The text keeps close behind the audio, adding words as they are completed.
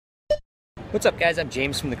What's up guys, I'm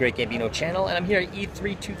James from the Great Gambino channel and I'm here at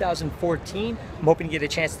E3 2014. I'm hoping to get a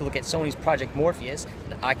chance to look at Sony's Project Morpheus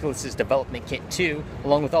and Oculus's Development Kit 2,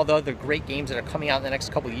 along with all the other great games that are coming out in the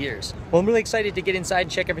next couple of years. Well, I'm really excited to get inside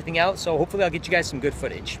and check everything out, so hopefully I'll get you guys some good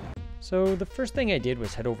footage. So the first thing I did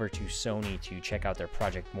was head over to Sony to check out their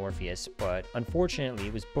Project Morpheus, but unfortunately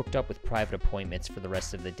it was booked up with private appointments for the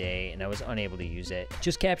rest of the day and I was unable to use it.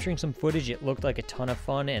 Just capturing some footage, it looked like a ton of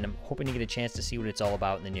fun and I'm hoping to get a chance to see what it's all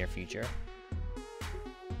about in the near future.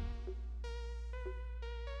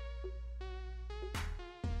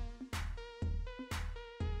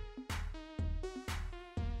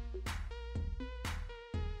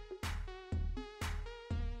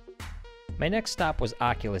 My next stop was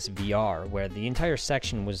Oculus VR, where the entire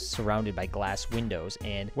section was surrounded by glass windows,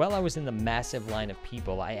 and while I was in the massive line of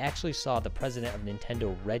people, I actually saw the president of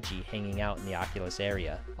Nintendo, Reggie, hanging out in the Oculus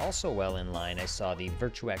area. Also well in line, I saw the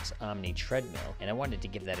Virtuix Omni Treadmill, and I wanted to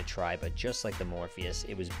give that a try, but just like the Morpheus,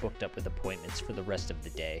 it was booked up with appointments for the rest of the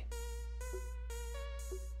day.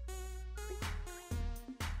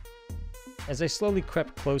 As I slowly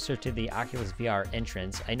crept closer to the Oculus VR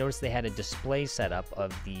entrance, I noticed they had a display setup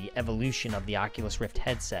of the evolution of the Oculus Rift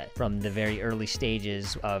headset, from the very early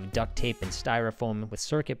stages of duct tape and styrofoam with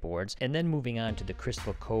circuit boards, and then moving on to the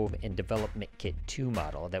Crystal Cove and Development Kit 2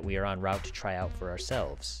 model that we are en route to try out for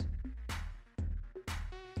ourselves.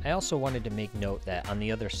 I also wanted to make note that on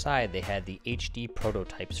the other side they had the HD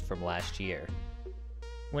prototypes from last year.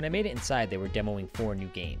 When I made it inside, they were demoing 4 new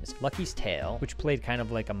games: Lucky's Tale, which played kind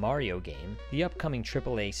of like a Mario game, the upcoming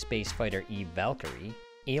AAA space fighter Eve Valkyrie,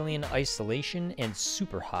 Alien Isolation, and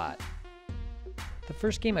Super Hot. The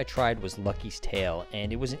first game I tried was Lucky's Tale,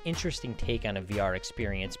 and it was an interesting take on a VR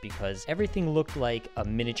experience because everything looked like a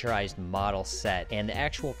miniaturized model set, and the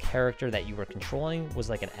actual character that you were controlling was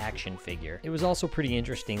like an action figure. It was also pretty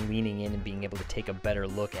interesting leaning in and being able to take a better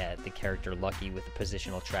look at the character Lucky with the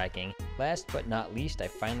positional tracking. Last but not least, I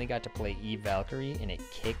finally got to play Eve Valkyrie, and it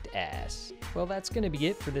kicked ass. Well, that's going to be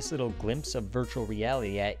it for this little glimpse of virtual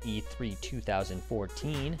reality at E3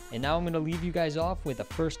 2014, and now I'm going to leave you guys off with a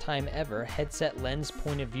first time ever headset lens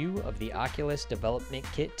point of view of the Oculus Development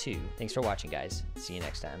Kit 2. Thanks for watching, guys. See you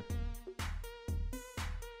next time.